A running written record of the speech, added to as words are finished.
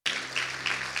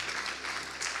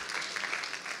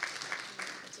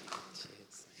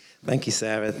Thank you,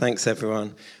 Sarah. Thanks,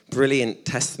 everyone. Brilliant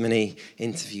testimony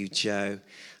interview, Joe.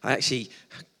 I actually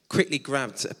quickly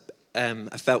grabbed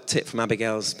a felt tip from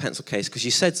Abigail's pencil case because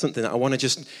you said something that I want to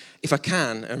just, if I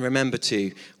can, and remember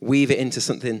to weave it into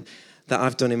something that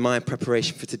I've done in my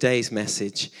preparation for today's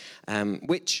message,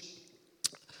 which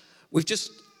we've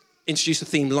just introduced the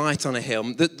theme Light on a Hill.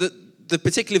 The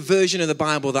particular version of the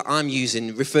Bible that I'm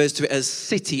using refers to it as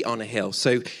city on a hill.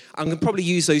 So I'm going to probably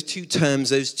use those two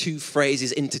terms, those two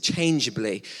phrases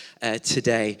interchangeably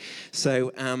today.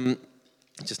 So I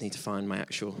just need to find my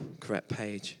actual correct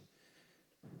page.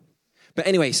 But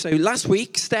anyway, so last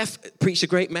week, Steph preached a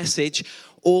great message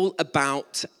all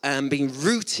about being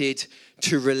rooted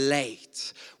to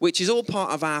relate, which is all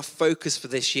part of our focus for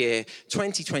this year,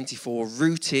 2024,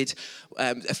 rooted.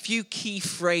 A few key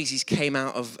phrases came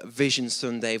out of Vision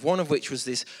Sunday, one of which was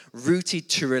this rooted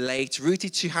to relate,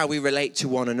 rooted to how we relate to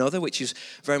one another, which is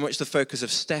very much the focus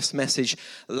of Steph's message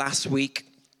last week,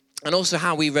 and also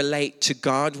how we relate to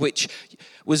God, which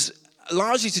was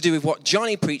largely to do with what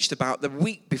Johnny preached about the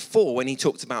week before when he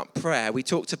talked about prayer. We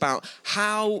talked about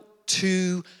how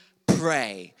to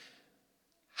pray.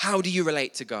 How do you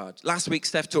relate to God? Last week,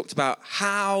 Steph talked about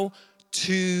how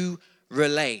to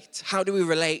relate. How do we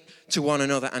relate to one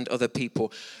another and other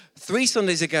people? 3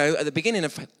 Sundays ago, at the beginning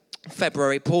of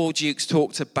February, Paul Dukes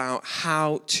talked about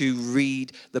how to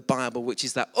read the Bible, which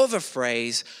is that other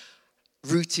phrase,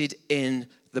 rooted in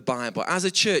the Bible. As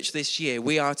a church this year,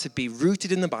 we are to be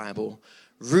rooted in the Bible,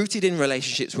 rooted in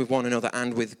relationships with one another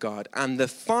and with God. And the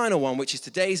final one, which is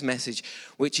today's message,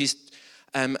 which is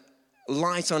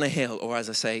light on a hill, or as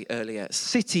I say earlier,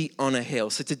 city on a hill.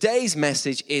 So today's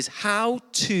message is how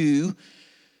to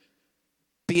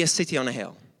be a city on a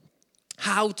hill.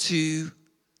 How to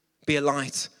be a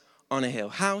light on a hill.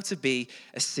 How to be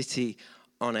a city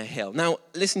on a hill. Now,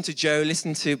 listen to Joe,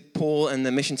 listen to Paul and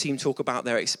the mission team talk about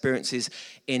their experiences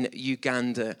in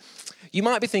Uganda. You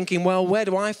might be thinking, well, where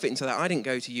do I fit into that? I didn't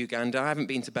go to Uganda. I haven't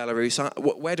been to Belarus.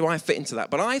 Where do I fit into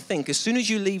that? But I think as soon as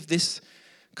you leave this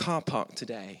car park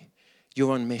today,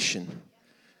 you're on mission.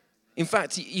 In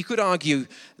fact, you could argue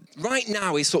right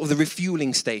now is sort of the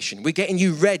refueling station. We're getting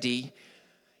you ready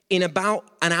in about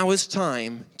an hour's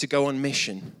time to go on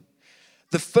mission.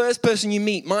 The first person you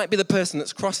meet might be the person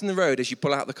that's crossing the road as you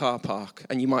pull out the car park,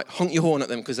 and you might honk your horn at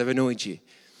them because they've annoyed you.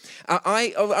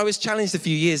 I was challenged a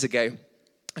few years ago.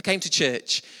 I came to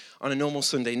church on a normal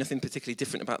Sunday, nothing particularly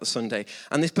different about the Sunday,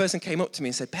 and this person came up to me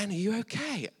and said, "Ben, are you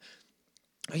okay?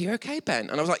 Are you okay, Ben?"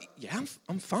 And I was like, "Yeah,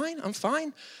 I'm fine.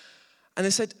 And they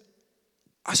said,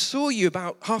 "I saw you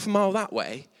about half a mile that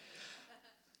way.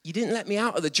 You didn't let me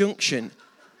out at the junction,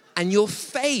 and your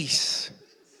face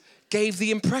gave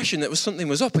the impression that something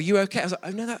was up. Are you okay?" I was like, "Oh,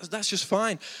 no, that's just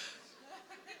fine."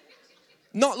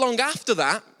 Not long after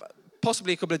that,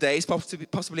 possibly a couple of days,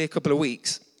 possibly a couple of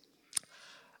weeks,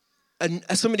 and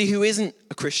somebody who isn't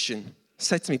a Christian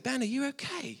said to me, "Ben, are you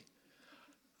okay?"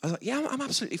 I was like, "Yeah, I'm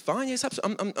absolutely fine. Yes,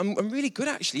 I'm really good,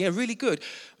 actually. Yeah, really good."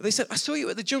 But they said, "I saw you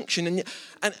at the junction,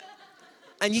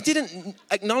 and you didn't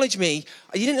acknowledge me.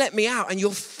 You didn't let me out, and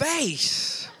your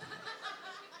face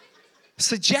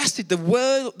suggested the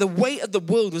weight of the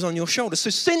world was on your shoulders." So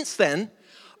since then,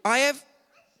 I have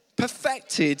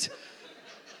perfected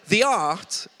the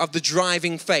art of the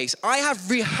driving face. I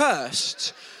have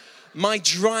rehearsed my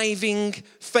driving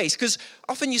face, because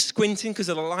often you're squinting because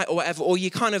of the light or whatever, or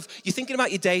you're thinking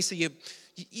about your day, so you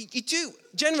do,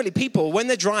 generally people, when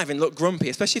they're driving, look grumpy,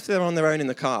 especially if they're on their own in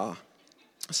the car.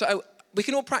 So we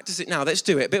can all practice it now. Let's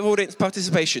do it. A bit of audience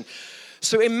participation.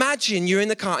 So imagine you're in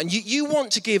the car and you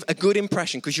want to give a good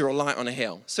impression because you're a light on a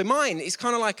hill. So mine is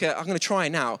kind of like I'm going to try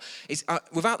now. It's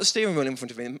without the steering wheel in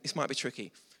front of me, this might be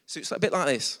tricky. So it's a bit like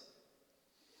this.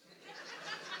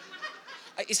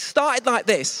 It started like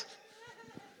this.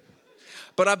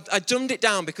 But I dumbed it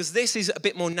down because this is a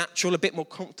bit more natural, a bit more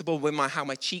comfortable with how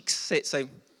my cheeks sit. So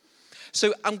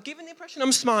I'm giving the impression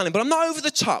I'm smiling, but I'm not over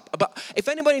the top. But if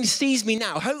anybody sees me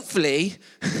now, hopefully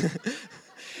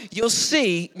you'll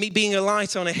see me being a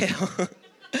light on a hill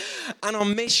and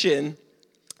on mission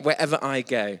wherever I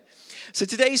go. So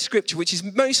today's scripture, which is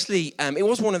mostly, it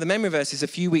was one of the memory verses a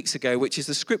few weeks ago, which is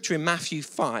the scripture in Matthew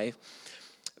 5.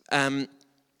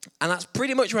 And that's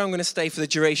pretty much where I'm going to stay for the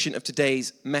duration of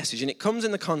today's message. And it comes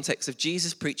in the context of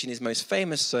Jesus preaching his most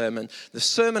famous sermon, the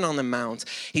Sermon on the Mount.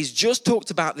 He's just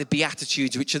talked about the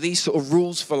Beatitudes, which are these sort of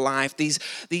rules for life,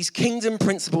 these kingdom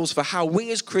principles for how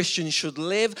we as Christians should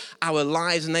live our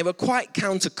lives. And they were quite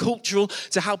countercultural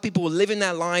to how people were living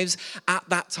their lives at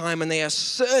that time. And they are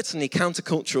certainly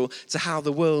countercultural to how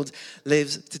the world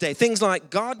lives today. Things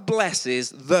like, God blesses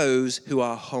those who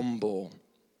are humble,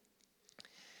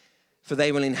 for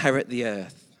they will inherit the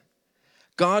earth.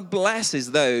 God blesses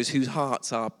those whose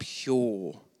hearts are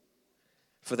pure,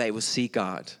 for they will see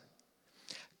God.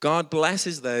 God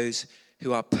blesses those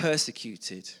who are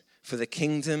persecuted, for the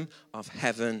kingdom of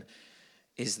heaven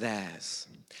is theirs.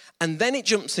 And then it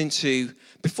jumps into,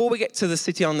 before we get to the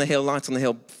city on the hill, light on the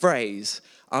hill phrase,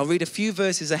 I'll read a few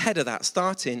verses ahead of that,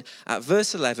 starting at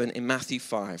verse 11 in Matthew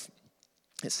 5.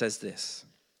 It says this: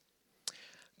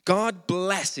 God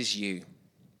blesses you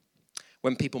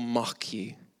when people mock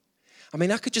you. I mean,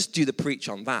 I could just do the preach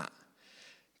on that.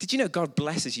 Did you know God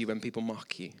blesses you when people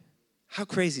mock you? How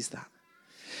crazy is that?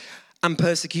 And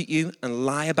persecute you and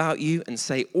lie about you and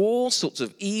say all sorts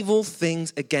of evil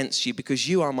things against you because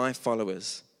you are my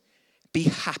followers. Be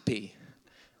happy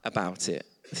about it.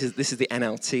 This is the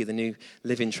NLT, the New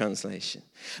Living Translation.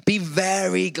 Be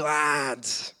very glad,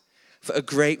 for a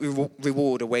great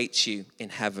reward awaits you in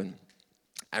heaven.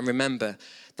 And remember,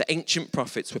 the ancient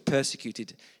prophets were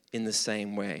persecuted in the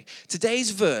same way.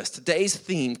 Today's verse, today's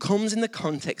theme comes in the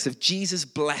context of Jesus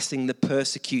blessing the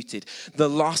persecuted, the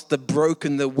lost, the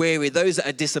broken, the weary, those that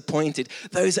are disappointed,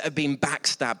 those that have been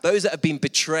backstabbed, those that have been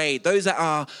betrayed, those that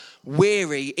are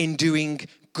weary in doing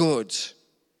good.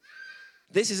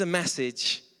 This is a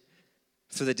message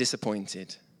for the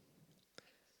disappointed,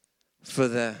 for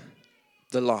the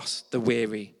lost, the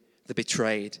weary, the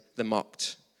betrayed, the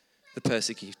mocked, the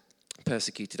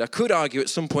persecuted. I could argue at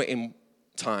some point in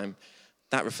time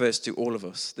that refers to all of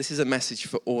us. This is a message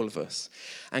for all of us.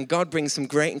 And God brings some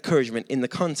great encouragement in the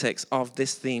context of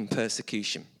this theme,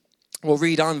 persecution. We'll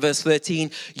read on verse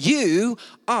 13. You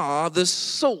are the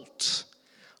salt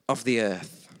of the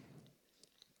earth.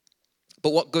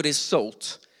 But what good is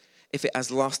salt if it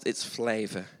has lost its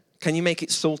flavor? Can you make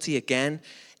it salty again?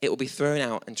 It will be thrown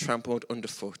out and trampled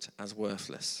underfoot as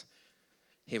worthless.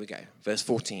 Here we go, verse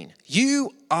 14.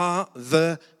 You are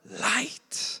the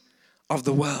light of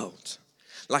the world,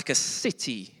 like a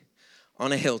city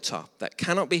on a hilltop that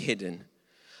cannot be hidden.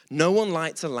 No one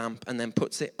lights a lamp and then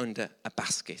puts it under a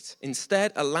basket.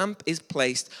 Instead, a lamp is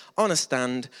placed on a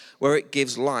stand where it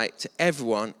gives light to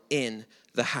everyone in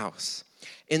the house.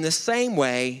 In the same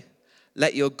way,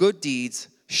 let your good deeds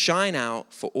shine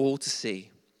out for all to see,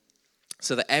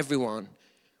 so that everyone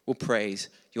will praise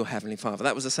your heavenly Father.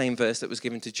 That was the same verse that was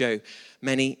given to Joe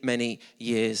many, many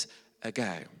years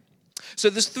ago. So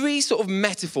there's three sort of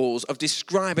metaphors of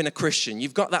describing a Christian.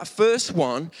 You've got that first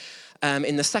one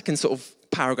in the second sort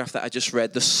of paragraph that I just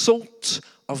read, the salt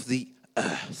of the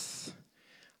earth.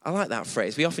 I like that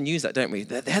phrase. We often use that, don't we?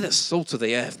 They're the salt of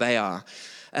the earth, they are.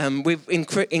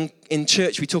 In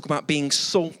church, we talk about being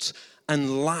salt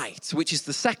and light, which is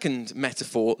the second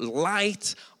metaphor,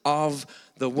 light of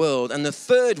the world. And the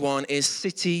third one is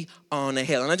city on a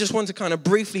hill. And I just want to kind of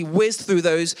briefly whiz through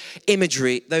those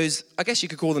imagery, those, I guess you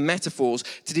could call them metaphors,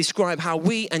 to describe how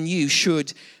we and you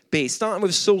should be. Starting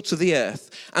with salt of the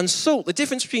earth. And salt, the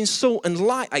difference between salt and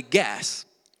light, I guess,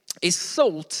 is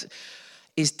salt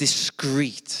is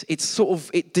discreet. It's sort of,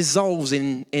 it dissolves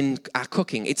in our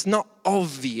cooking. It's not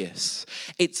obvious.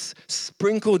 It's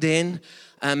sprinkled in,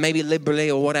 maybe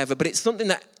liberally or whatever, but it's something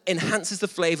that enhances the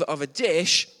flavor of a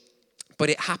dish, but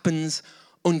it happens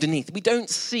underneath. We don't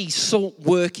see salt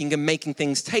working and making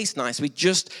things taste nice. We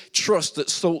just trust that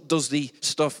salt does the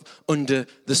stuff under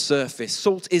the surface.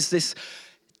 Salt is this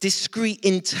discrete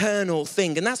internal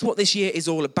thing, and that's what this year is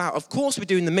all about. Of course we're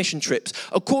doing the mission trips,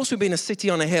 of course we're being a city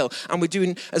on a hill, and we're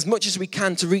doing as much as we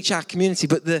can to reach our community,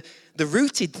 but the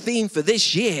rooted theme for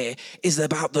this year is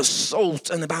about the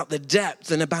salt and about the depth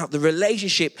and about the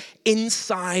relationship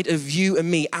inside of you and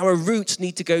me. Our roots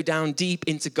need to go down deep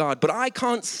into God, but I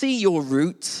can't see your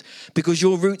roots because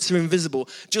your roots are invisible,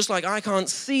 just like I can't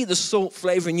see the salt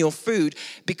flavor in your food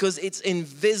because it's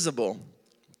invisible.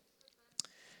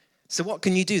 So what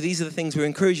can you do? These are the things we're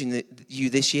encouraging you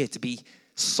this year, to be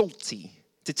salty,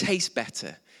 to taste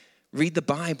better. Read the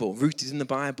Bible, rooted in the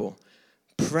Bible.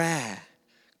 Prayer,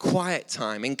 quiet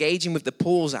time, engaging with the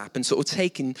Pause app and sort of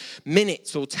taking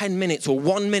minutes or 10 minutes or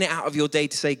 1 minute out of your day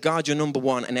to say, God, you're number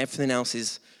one and everything else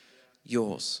is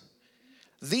yours.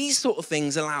 These sort of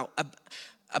things allow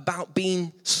about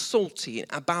being salty,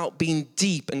 about being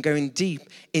deep and going deep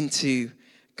into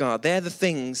God. They're the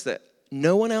things that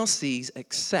no one else sees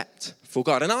except for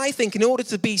God. And I think in order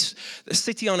to be a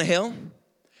city on a hill,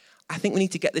 I think we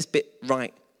need to get this bit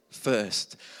right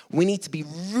first. We need to be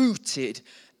rooted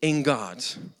in God.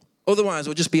 Otherwise,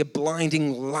 we'll just be a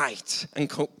blinding light and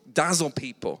dazzle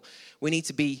people. We need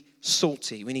to be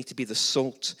salty. We need to be the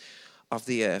salt of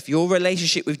the earth. Your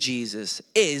relationship with Jesus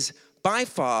is by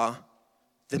far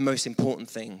the most important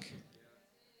thing.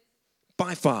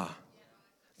 By far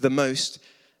the most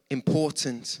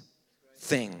important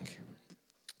thing.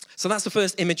 So that's the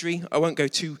first imagery. I won't go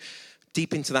too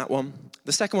deep into that one.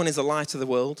 The second one is the light of the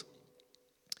world.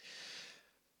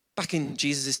 Back in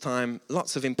Jesus' time,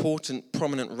 lots of important,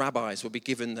 prominent rabbis would be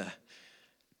given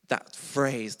that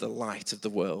phrase, the light of the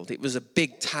world. It was a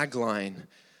big tagline,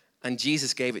 and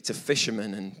Jesus gave it to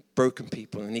fishermen and broken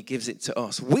people, and he gives it to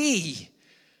us. We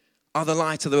are the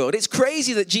light of the world. It's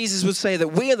crazy that Jesus would say that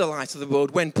we are the light of the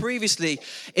world when previously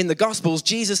in the Gospels,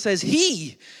 Jesus says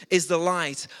he is the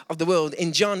light of the world.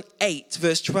 In John 8,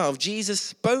 verse 12, Jesus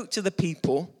spoke to the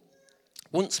people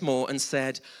once more and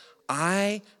said,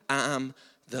 I am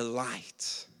the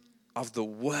light of the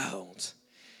world.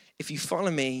 If you follow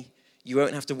me, you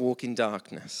won't have to walk in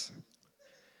darkness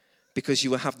because you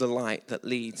will have the light that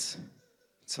leads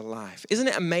to life. Isn't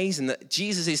it amazing that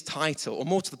Jesus' title, or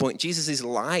more to the point, Jesus'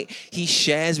 light, he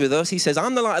shares with us. He says,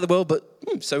 I'm the light of the world, but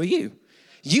so are you.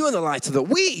 You are the light of the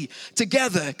world. We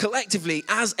together, collectively,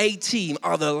 as a team,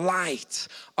 are the light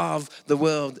of the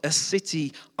world, a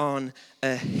city on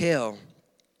a hill.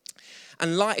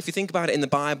 And light, if you think about it in the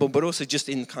Bible, but also just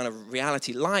in kind of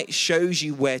reality, light shows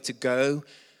you where to go.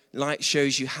 Light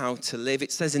shows you how to live.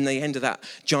 It says in the end of that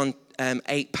John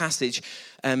 8 passage,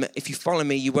 if you follow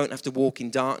me, you won't have to walk in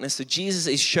darkness. So Jesus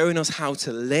is showing us how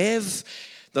to live.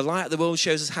 The light of the world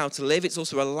shows us how to live. It's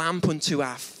also a lamp unto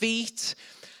our feet.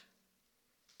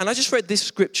 And I just read this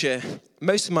scripture.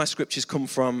 Most of my scriptures come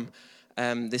from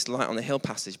this light on the hill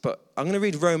passage. But I'm going to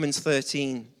read Romans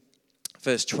 13,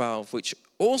 verse 12, which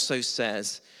also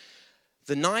says,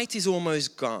 the night is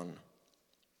almost gone.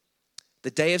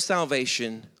 The day of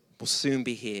salvation will soon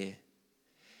be here.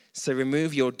 So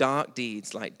remove your dark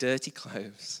deeds like dirty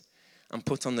clothes and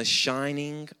put on the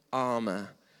shining armor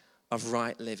of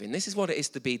right living. This is what it is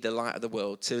to be the light of the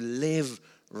world, to live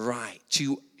right,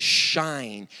 to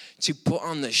shine, to put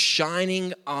on the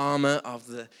shining armor of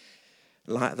the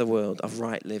light of the world, of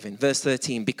right living. Verse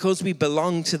 13, because we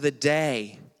belong to the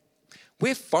day.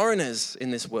 We're foreigners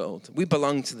in this world. We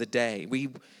belong to the day.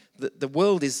 The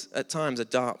world is at times a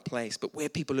dark place, but we're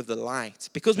people of the light.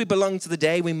 Because we belong to the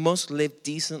day, we must live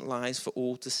decent lives for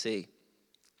all to see.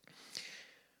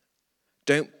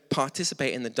 Don't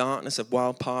participate in the darkness of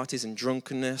wild parties and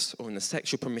drunkenness, or in the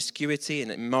sexual promiscuity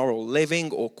and immoral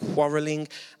living, or quarreling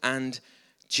and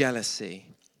jealousy.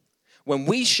 When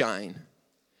we shine,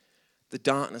 the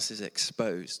darkness is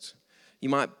exposed. You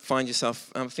might find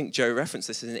yourself, I think Joe referenced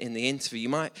this in the interview, you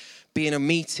might be in a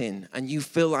meeting and you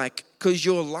feel like, because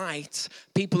you're light,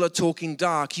 people are talking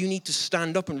dark. You need to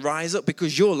stand up and rise up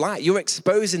because you're light. You're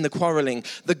exposing the quarreling,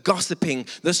 the gossiping,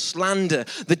 the slander,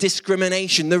 the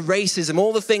discrimination, the racism,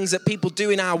 all the things that people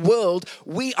do in our world.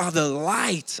 We are the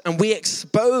light and we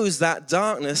expose that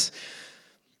darkness.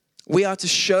 We are to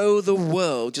show the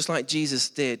world, just like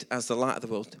Jesus did as the light of the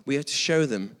world. We are to show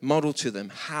them, model to them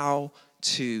how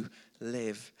to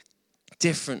live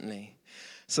differently.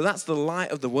 So that's the light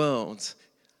of the world.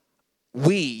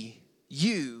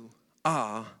 You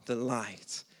are the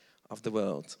light of the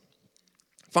world.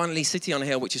 Finally, City on a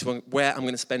Hill, which is where I'm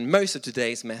going to spend most of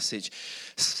today's message.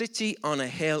 City on a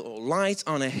hill, or light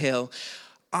on a hill.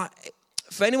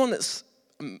 For anyone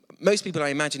most people I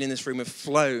imagine in this room have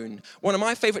flown. One of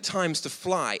my favorite times to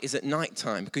fly is at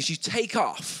nighttime, because you take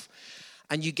off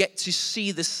and you get to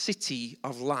see the city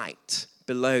of light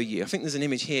below you. I think there's an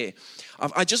image here.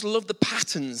 I just love the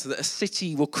patterns that a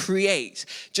city will create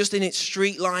just in its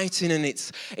street lighting and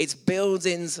its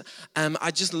buildings.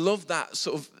 I just love that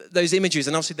sort of those images.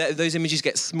 And obviously those images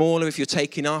get smaller if you're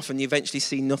taking off and you eventually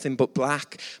see nothing but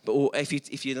black. But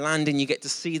if you're landing, you get to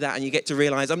see that and you get to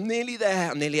realize, I'm nearly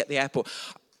there. I'm nearly at the airport.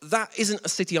 That isn't a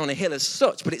city on a hill as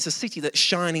such, but it's a city that's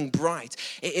shining bright.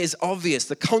 It is obvious.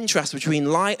 The contrast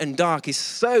between light and dark is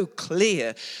so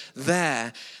clear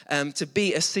there. To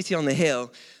be a city on the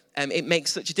hill, it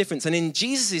makes such a difference. And in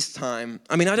Jesus' time,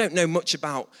 I don't know much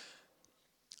about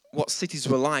what cities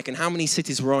were like and how many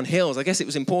cities were on hills. I guess it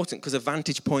was important because of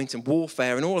vantage point and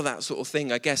warfare and all of that sort of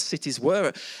thing. I guess cities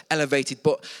were elevated,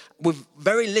 but with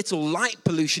very little light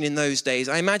pollution in those days.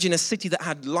 I imagine a city that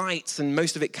had lights and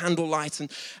most of it candle lights,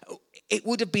 and it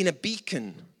would have been a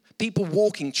beacon. People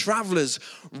walking, travelers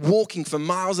walking for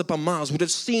miles upon miles would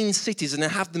have seen cities and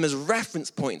have them as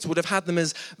reference points, would have had them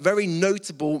as very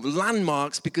notable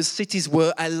landmarks because cities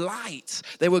were a light.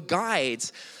 They were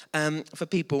guides for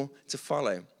people to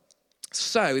follow.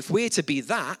 So if we're to be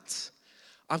that,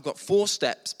 I've got 4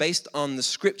 steps based on the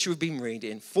scripture we've been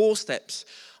reading, 4 steps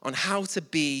on how to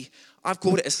be, I've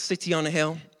called it a city on a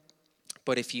hill,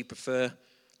 but if you prefer,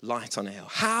 light on a hill.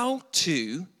 How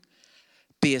to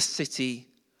be a city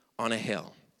on a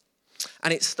hill.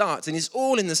 And it starts, and it's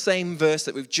all in the same verse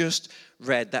that we've just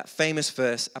read, that famous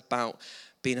verse about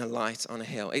being a light on a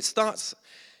hill. It starts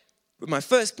with my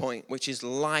first point, which is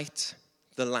light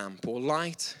the lamp, or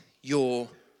light your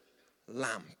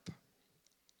lamp.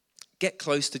 Get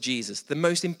close to Jesus. The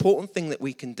most important thing that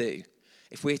we can do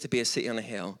if we're to be a city on a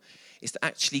hill is to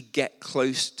actually get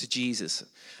close to Jesus.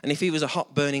 And if he was a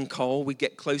hot burning coal, we'd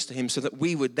get close to him so that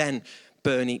we would then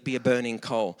be a burning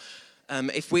coal.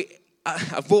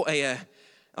 I've bought a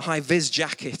high-vis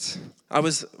jacket. I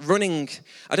was running.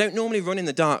 I don't normally run in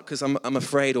the dark because I'm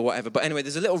afraid or whatever. But anyway,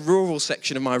 there's a little rural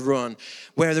section of my run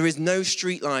where there is no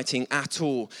street lighting at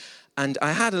all. And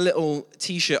I had a little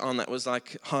T-shirt on that was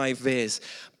like high-vis.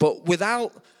 But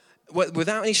without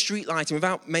any street lighting,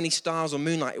 without many stars or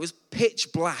moonlight, it was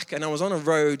pitch black. And I was on a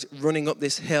road running up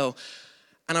this hill.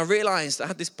 And I realized I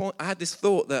had this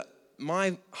thought that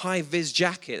my high-vis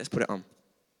jacket, let's put it on,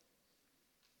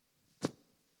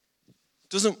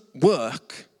 doesn't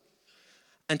work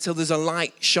until there's a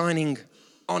light shining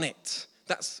on it.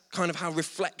 That's kind of how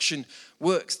reflection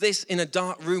works. This, in a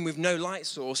dark room with no light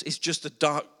source, is just a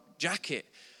dark jacket.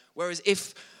 Whereas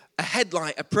if a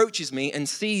headlight approaches me and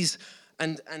sees,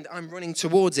 and I'm running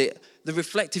towards it, the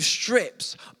reflective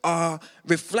strips are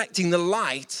reflecting the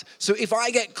light. So if I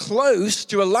get close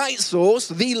to a light source,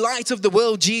 the light of the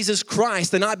world, Jesus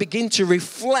Christ, then I begin to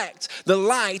reflect the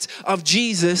light of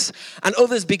Jesus, and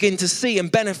others begin to see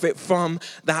and benefit from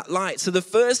that light. So the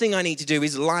first thing I need to do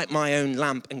is light my own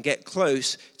lamp and get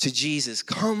close to Jesus.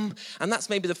 Come, and that's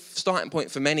maybe the starting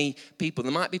point for many people.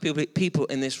 There might be people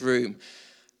in this room,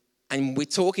 and we're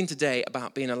talking today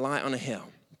about being a light on a hill.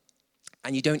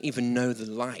 And you don't even know the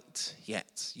light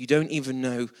yet. You don't even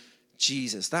know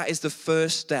Jesus. That is the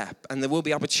first step. And there will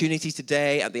be opportunity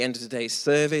today at the end of today's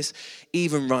service.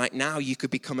 Even right now, you could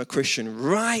become a Christian.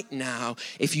 Right now,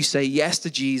 if you say yes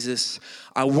to Jesus,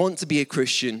 I want to be a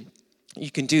Christian, you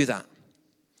can do that.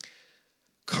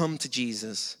 Come to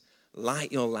Jesus.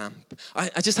 Light your lamp.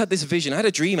 I just had this vision. I had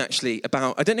a dream, actually,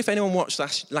 about, I don't know if anyone watched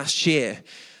last year,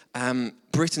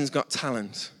 Britain's Got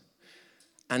Talent.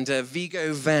 And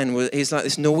Viggo Venn, he's like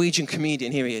this Norwegian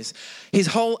comedian, here he is. His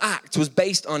whole act was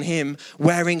based on him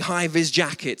wearing high-vis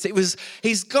jackets.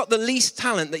 He's got the least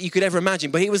talent that you could ever imagine,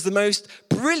 but he was the most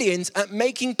brilliant at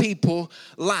making people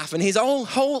laugh. And his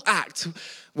whole act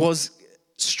was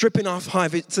stripping off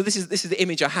high-vis. So this is the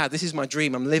image I had. This is my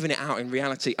dream. I'm living it out in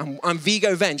reality. I'm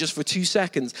Viggo Venn just for 2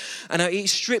 seconds. And he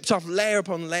stripped off layer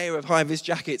upon layer of high-vis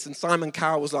jackets. And Simon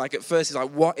Cowell was like, at first he's like,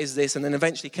 what is this? And then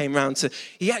eventually came around to,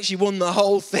 he actually won the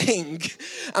whole thing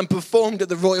and performed at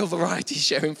the Royal Variety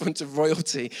Show in front of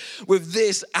royalty with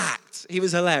this act. He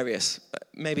was hilarious.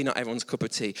 Maybe not everyone's cup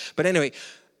of tea. But anyway,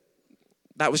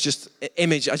 that was just an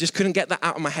image. I just couldn't get that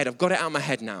out of my head. I've got it out of my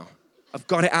head now. I've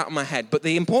got it out of my head. But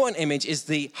the important image is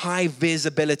the high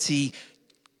visibility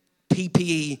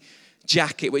PPE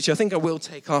jacket, which I think I will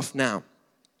take off now.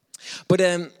 But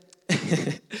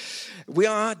we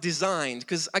are designed,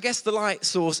 because I guess the light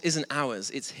source isn't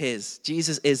ours, it's his.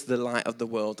 Jesus is the light of the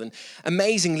world. And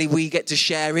amazingly, we get to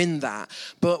share in that.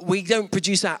 But we don't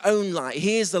produce our own light.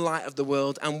 He is the light of the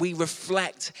world, and we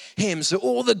reflect him. So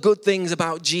all the good things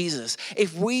about Jesus,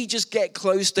 if we just get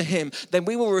close to him, then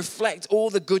we will reflect all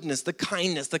the goodness, the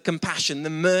kindness, the compassion, the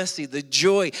mercy, the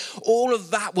joy. All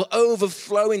of that will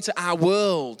overflow into our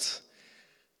world.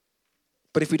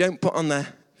 But if we don't put on the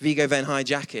Viggo Venn high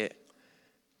jacket,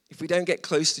 if we don't get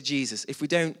close to Jesus, if we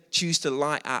don't choose to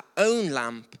light our own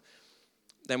lamp,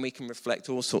 then we can reflect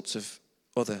all sorts of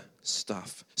other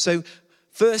stuff. So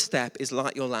first step is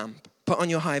light your lamp. Put on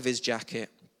your high-vis jacket.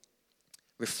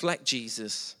 Reflect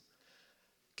Jesus.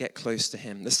 Get close to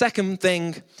him. The second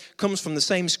thing comes from the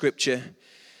same scripture,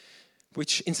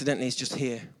 which incidentally is just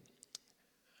here.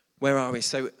 Where are we?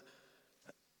 So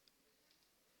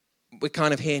we're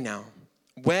kind of here now.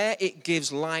 Where it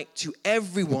gives light to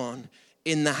everyone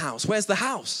in the house. Where's the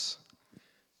house?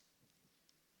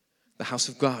 The house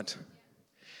of God.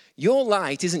 Your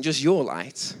light isn't just your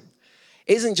light.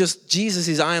 It isn't just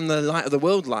Jesus' I am the light of the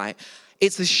world light.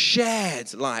 It's a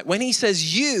shared light. When he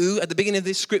says you, at the beginning of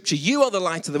this scripture, you are the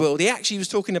light of the world, he actually was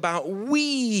talking about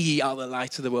we are the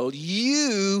light of the world.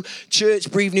 You,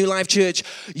 church, Breathe New Life Church,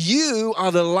 you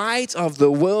are the light of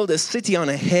the world, a city on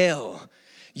a hill.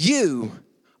 You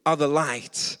are the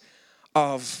light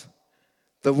of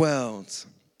the world.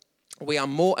 We are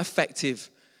more effective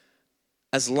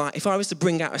as light. If I was to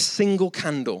bring out a single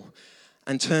candle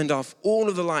and turned off all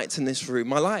of the lights in this room,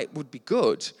 my light would be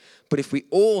good. But if we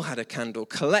all had a candle,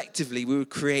 collectively, we would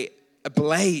create a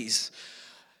blaze.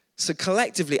 So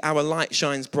collectively, our light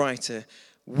shines brighter.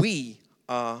 We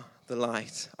are the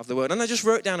light of the world. And I just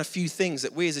wrote down a few things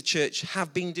that we as a church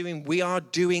have been doing, we are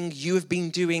doing, you have been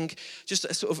doing. Just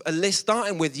a sort of a list,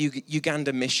 starting with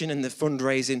Uganda Mission and the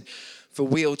fundraising for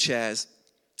wheelchairs.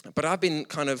 But I've been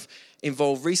kind of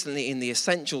involved recently in the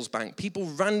Essentials Bank. People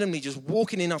randomly just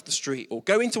walking in off the street or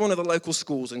going to one of the local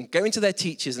schools and going to their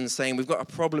teachers and saying, we've got a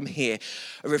problem here.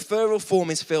 A referral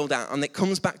form is filled out and it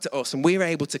comes back to us and we're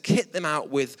able to kit them out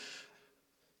with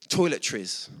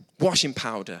toiletries, washing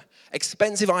powder,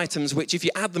 expensive items which if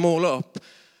you add them all up,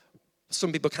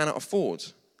 some people cannot afford.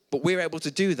 But we're able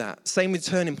to do that. Same with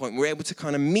Turning Point. We're able to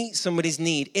kind of meet somebody's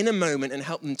need in a moment and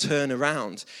help them turn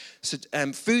around. So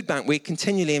Food Bank, we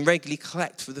continually and regularly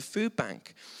collect for the Food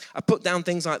Bank. I put down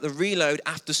things like the Reload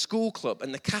After School Club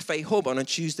and the Cafe Hub on a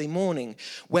Tuesday morning,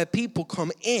 where people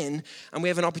come in and we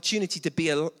have an opportunity to be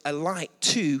a light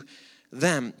to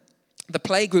them. The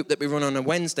play group that we run on a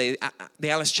Wednesday, the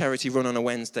Alice Charity run on a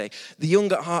Wednesday, the Young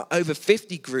at Heart Over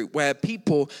 50 group, where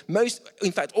people,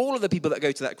 in fact, all of the people that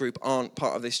go to that group aren't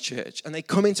part of this church, and they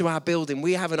come into our building.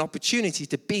 We have an opportunity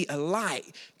to be a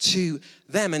light to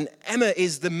them, and Emma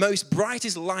is the most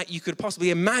brightest light you could possibly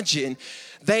imagine.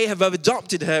 They have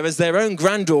adopted her as their own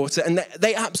granddaughter, and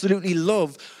they absolutely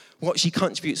love what she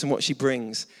contributes and what she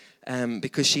brings,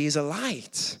 because she is a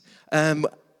light.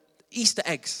 Easter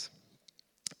eggs.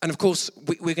 And of course,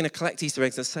 we're going to collect Easter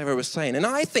eggs, as Sarah was saying. And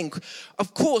I think,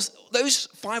 of course, those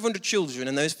 500 children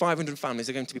and those 500 families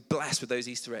are going to be blessed with those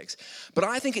Easter eggs. But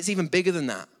I think it's even bigger than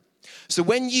that. So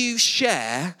when you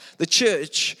share, the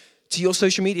church to your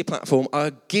social media platform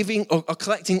are giving or are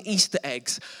collecting Easter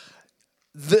eggs,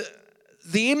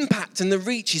 the impact and the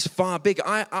reach is far bigger.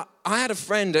 I had a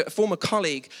friend, a former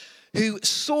colleague, who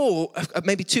saw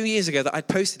maybe 2 years ago that I'd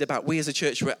posted about we as a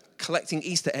church were collecting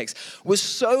Easter eggs, was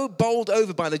so bowled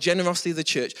over by the generosity of the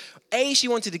church. A, she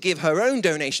wanted to give her own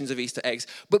donations of Easter eggs,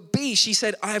 but B, she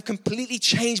said, I have completely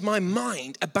changed my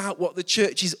mind about what the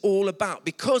church is all about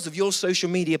because of your social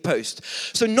media post.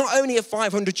 So not only are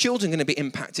 500 children going to be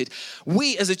impacted,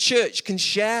 we as a church can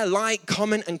share, like,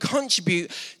 comment, and contribute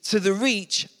to the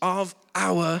reach of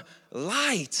our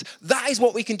light. That is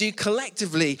what we can do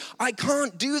collectively. I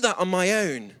can't do that on my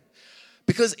own.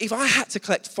 Because if I had to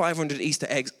collect 500 Easter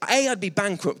eggs, A, I'd be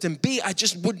bankrupt, and B, I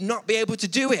just would not be able to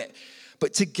do it.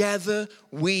 But together,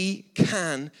 we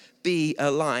can be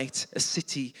a light, a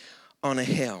city on a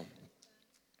hill.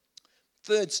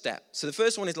 Third step. So the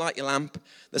first one is light your lamp.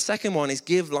 The second one is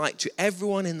give light to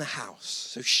everyone in the house.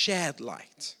 So shared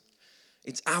light.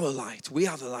 It's our light. We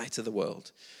are the light of the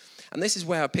world. And this is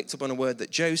where I picked up on a word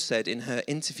that Jo said in her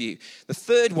interview. The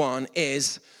third one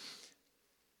is,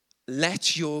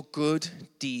 let your good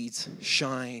deeds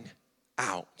shine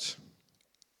out.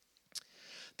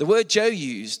 The word Jo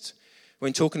used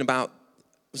when talking about,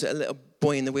 was it a little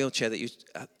boy in the wheelchair that used,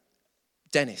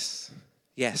 Dennis.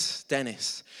 Yes,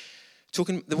 Dennis.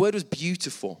 The word was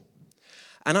beautiful.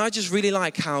 And I just really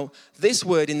like how this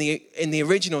word in the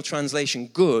original translation,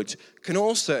 good, can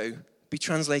also be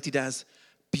translated as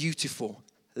beautiful.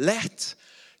 Let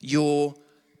your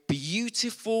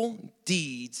beautiful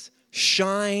deeds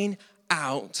shine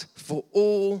out for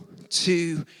all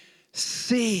to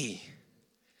see.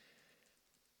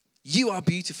 You are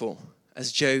beautiful,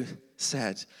 as Jo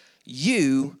said.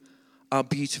 You are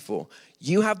beautiful.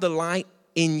 You have the light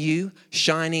in you,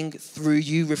 shining through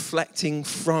you, reflecting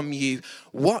from you.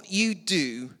 What you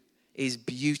do is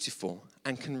beautiful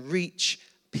and can reach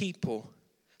people.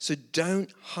 So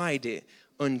don't hide it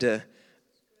under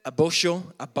a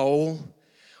bushel, a bowl,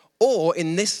 or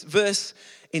in this verse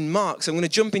in Mark. So I'm going to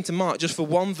jump into Mark just for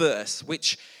one verse,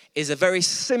 which is a very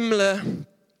similar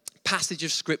passage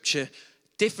of scripture,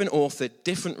 different author,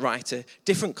 different writer,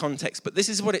 different context. But this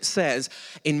is what it says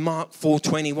in Mark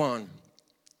 4:21.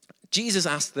 Jesus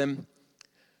asked them,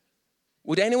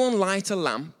 would anyone light a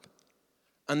lamp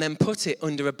and then put it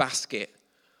under a basket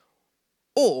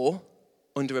or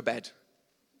under a bed?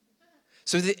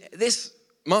 So this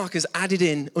Mark has added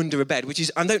in under a bed, which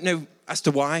is, I don't know as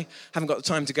to why, haven't got the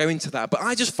time to go into that, but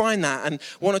I just find that, and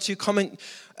one or two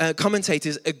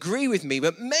commentators agree with me,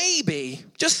 but maybe,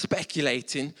 just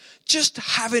speculating, just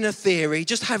having a theory,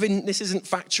 this isn't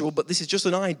factual, but this is just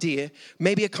an idea,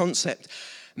 maybe a concept.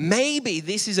 Maybe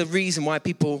this is a reason why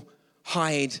people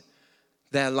hide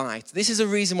their light. This is a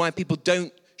reason why people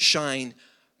don't shine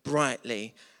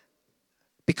brightly.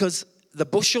 Because the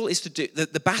bushel is to do,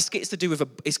 the basket is to do with,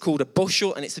 is called a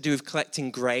bushel, and it's to do with collecting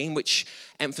grain, which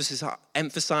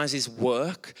emphasizes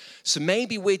work. So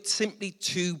maybe we're simply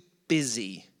too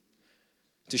busy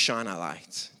to shine our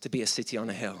light, to be a city on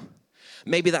a hill.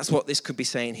 Maybe that's what this could be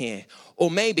saying here. Or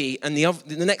maybe, and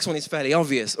the next one is fairly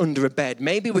obvious, under a bed.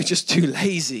 Maybe we're just too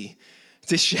lazy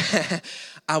to share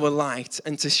our light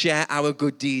and to share our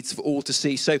good deeds for all to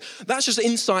see. So that's just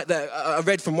insight that I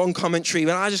read from one commentary,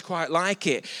 but I just quite like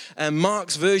it.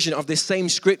 Mark's version of this same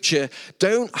scripture,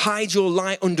 don't hide your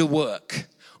light under work,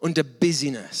 under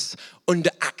busyness, under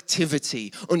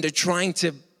activity, under trying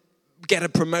to get a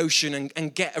promotion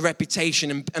and get a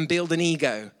reputation and build an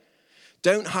ego.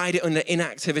 Don't hide it under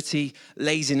inactivity,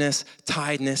 laziness,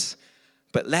 tiredness,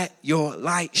 but let your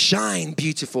light shine,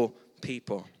 beautiful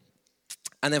people.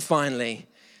 And then finally,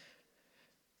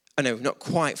 not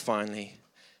quite finally,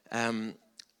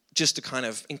 just to kind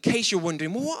of, in case you're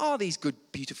wondering, well, what are these good,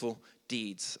 beautiful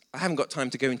deeds? I haven't got time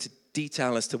to go into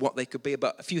detail as to what they could be,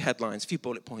 but a few headlines, a few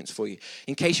bullet points for you.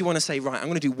 In case you want to say, right, I'm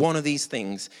going to do one of these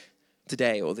things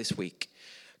today or this week.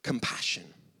 Compassion.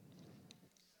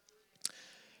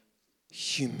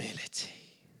 Humility.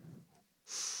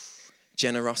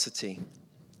 Generosity.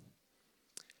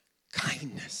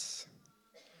 Kindness.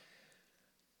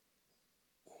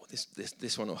 Oh,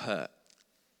 this one will hurt.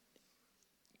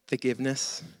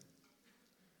 Forgiveness.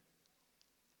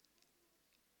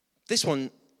 This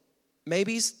one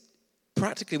maybe is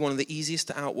practically one of the easiest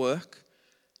to outwork.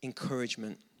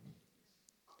 Encouragement.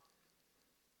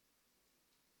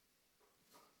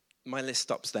 My list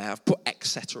stops there. I've put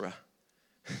etc.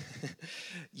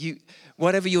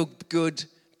 Whatever your good,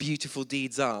 beautiful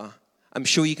deeds are, I'm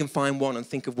sure you can find one and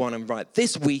think of one and write,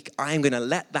 this week I am going to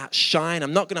let that shine.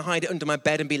 I'm not going to hide it under my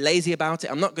bed and be lazy about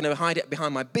it. I'm not going to hide it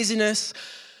behind my busyness.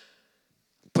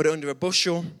 Put it under a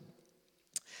bushel.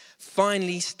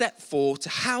 Finally, step 4 to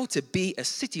how to be a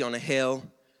city on a hill.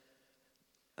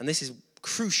 And this is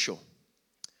crucial.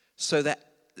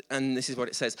 And this is what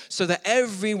it says, so that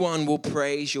everyone will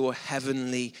praise your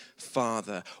heavenly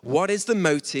Father. What is the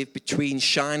motive between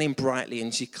shining brightly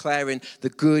and declaring the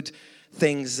good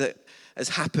things that has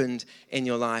happened in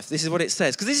your life? This is what it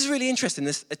says, because this is really interesting.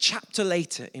 There's a chapter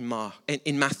later in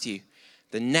Matthew,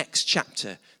 the next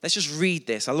chapter. Let's just read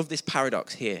this. I love this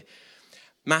paradox here.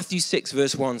 Matthew 6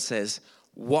 verse 1 says,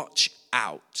 watch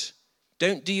out.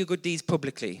 Don't do your good deeds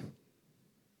publicly.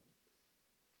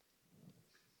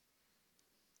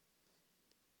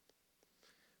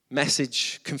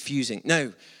 Message confusing.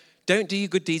 No, don't do your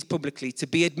good deeds publicly to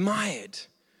be admired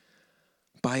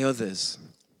by others.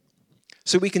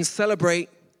 So we can celebrate,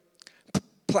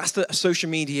 plaster social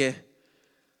media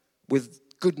with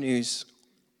good news,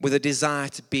 with a desire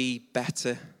to be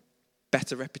better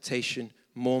reputation,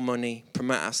 more money,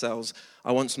 promote ourselves.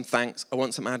 I want some thanks. I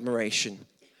want some admiration.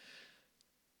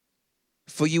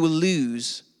 For you will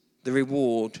lose the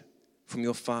reward from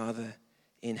your Father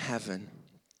in heaven.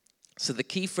 So the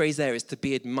key phrase there is to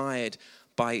be admired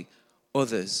by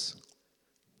others.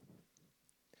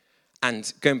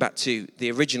 And going back to the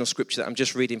original scripture that I'm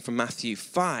just reading from Matthew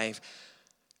 5,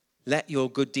 let your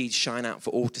good deeds shine out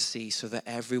for all to see so that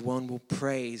everyone will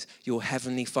praise your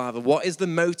heavenly Father. What is the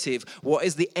motive? What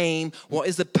is the aim? What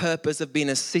is the purpose of being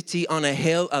a city on a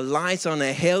hill, a light on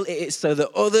a hill? It is so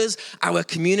that others, our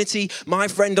community, my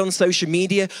friend on social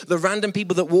media, the random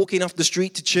people that walk in off the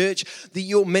street to church,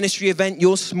 your ministry event,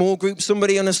 your small group,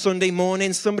 somebody on a Sunday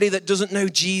morning, somebody that doesn't know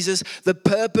Jesus, the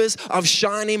purpose of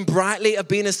shining brightly, of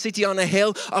being a city on a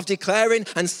hill, of declaring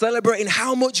and celebrating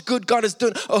how much good God has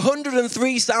done.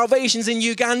 103 salvations in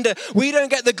Uganda. We don't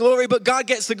get the glory, but God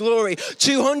gets the glory.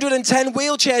 210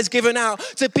 wheelchairs given out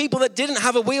to people that didn't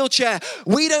have a wheelchair.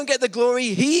 We don't get the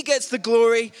glory. He gets the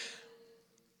glory.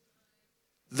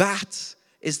 That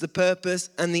is the purpose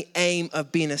and the aim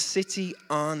of being a city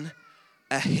on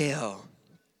a hill.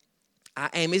 Our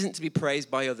aim isn't to be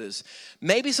praised by others.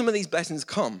 Maybe some of these blessings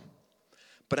come,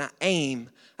 but our aim,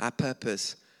 our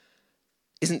purpose,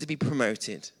 isn't to be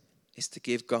promoted. It's to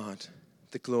give God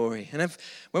the glory. And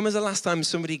when was the last time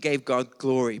somebody gave God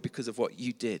glory because of what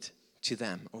you did to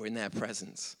them or in their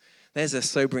presence? There's a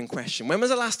sobering question. When was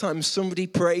the last time somebody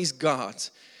praised God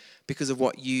because of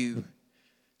what you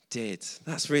did?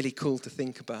 That's really cool to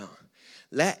think about.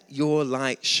 Let your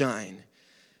light shine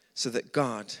so that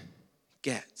God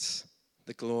gets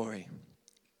the glory.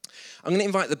 I'm going to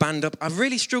invite the band up. I've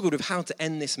really struggled with how to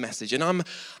end this message, and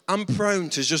I'm prone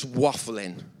to just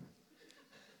waffling.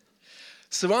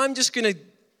 So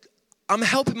I'm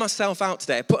helping myself out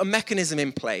today. I put a mechanism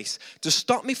in place to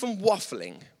stop me from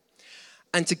waffling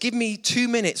and to give me 2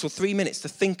 minutes or 3 minutes to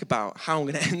think about how I'm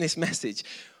going to end this message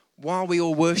while we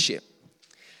all worship.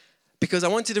 Because I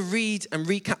wanted to read and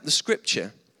recap the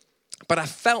scripture, but I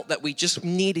felt that we just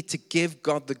needed to give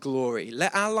God the glory.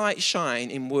 Let our light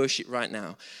shine in worship right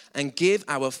now and give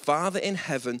our Father in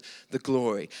heaven the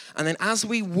glory. And then as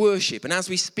we worship and as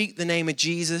we speak the name of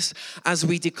Jesus, as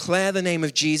we declare the name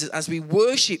of Jesus, as we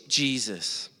worship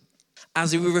Jesus,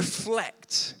 as we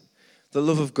reflect the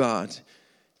love of God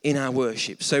in our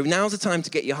worship. So now's the time to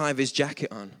get your high-vis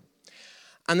jacket on.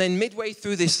 And then midway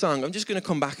through this song, I'm just going to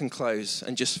come back and close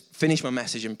and just finish my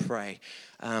message and pray,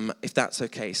 if that's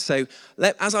okay. So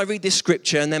as I read this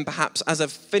scripture, and then perhaps as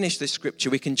I've finished this scripture,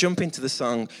 we can jump into the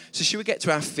song. So should we get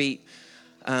to our feet?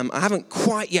 I haven't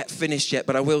quite yet finished yet,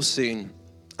 but I will soon.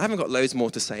 I haven't got loads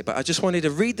more to say, but I just wanted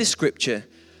to read this scripture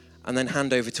and then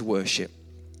hand over to worship.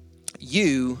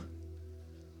 You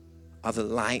are the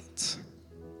light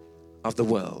of the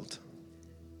world.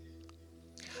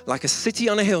 Like a city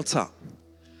on a hilltop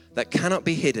that cannot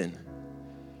be hidden.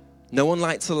 No one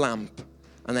lights a lamp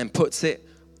and then puts it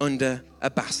under a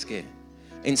basket.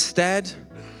 Instead,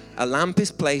 a lamp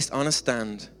is placed on a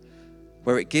stand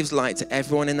where it gives light to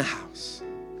everyone in the house.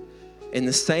 In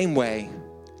the same way,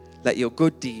 let your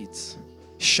good deeds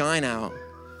shine out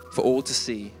for all to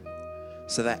see,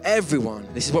 so that everyone,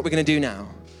 this is what we're going to do now,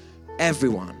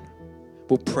 everyone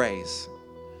will praise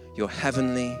your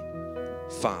heavenly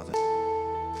Father.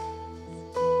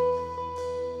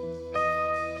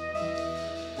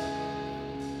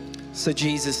 So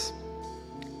Jesus,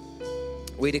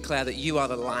 we declare that you are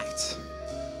the light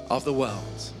of the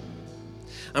world.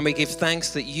 And we give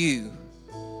thanks that you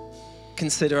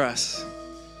consider us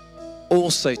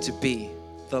also to be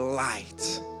the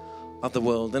light of the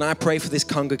world. And I pray for this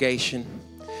congregation.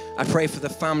 I pray for the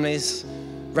families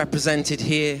represented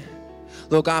here.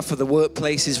 Lord God, for the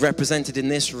workplaces represented in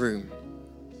this room.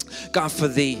 God, for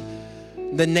the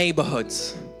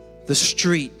neighborhoods, the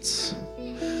streets.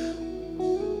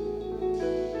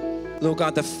 Lord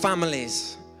God, the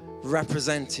families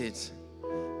represented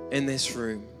in this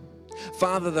room.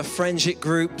 Father, the friendship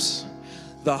groups,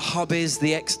 the hobbies,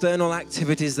 the external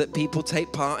activities that people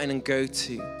take part in and go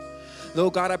to.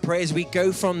 Lord God, I pray as we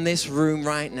go from this room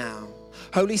right now,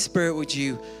 Holy Spirit, would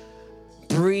you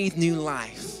breathe new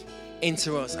life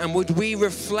into us? And would we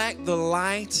reflect the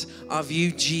light of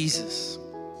you, Jesus?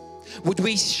 Would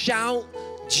we shout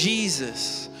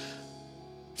Jesus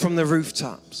from the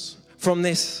rooftops, from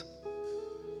this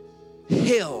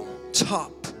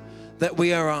hilltop that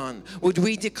we are on? Would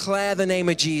we declare the name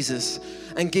of Jesus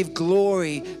and give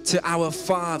glory to our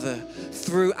Father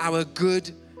through our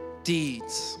good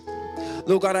deeds?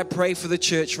 Lord God, I pray for the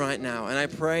church right now, and I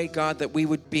pray, God, that we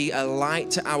would be a light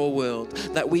to our world,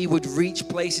 that we would reach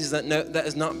places that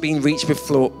has not been reached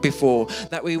before,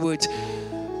 that we would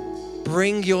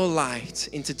bring your light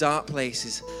into dark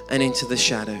places and into the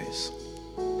shadows.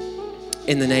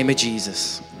 In the name of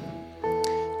Jesus,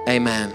 amen.